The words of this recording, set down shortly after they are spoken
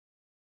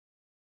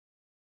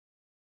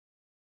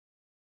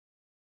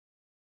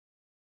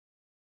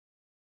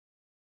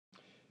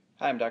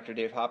Hi, I'm Dr.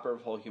 Dave Hopper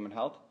of Whole Human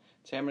Health.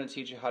 Today I'm going to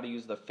teach you how to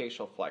use the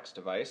Facial Flex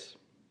device.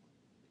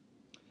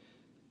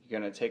 You're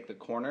going to take the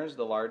corners,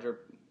 the larger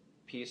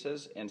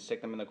pieces, and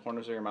stick them in the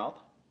corners of your mouth.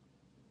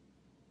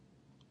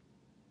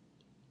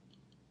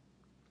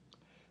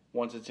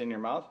 Once it's in your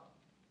mouth,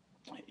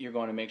 you're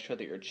going to make sure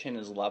that your chin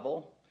is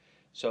level.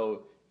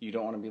 So you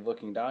don't want to be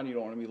looking down, you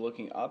don't want to be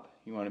looking up,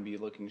 you want to be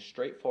looking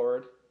straight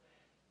forward,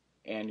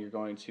 and you're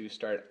going to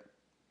start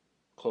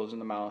closing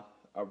the mouth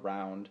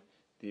around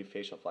the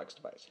Facial Flex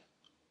device.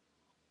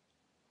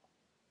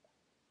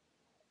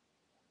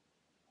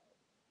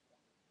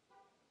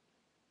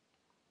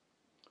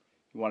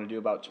 You want to do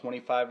about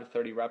 25 to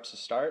 30 reps to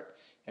start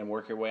and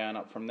work your way on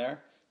up from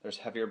there. There's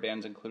heavier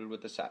bands included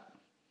with the set.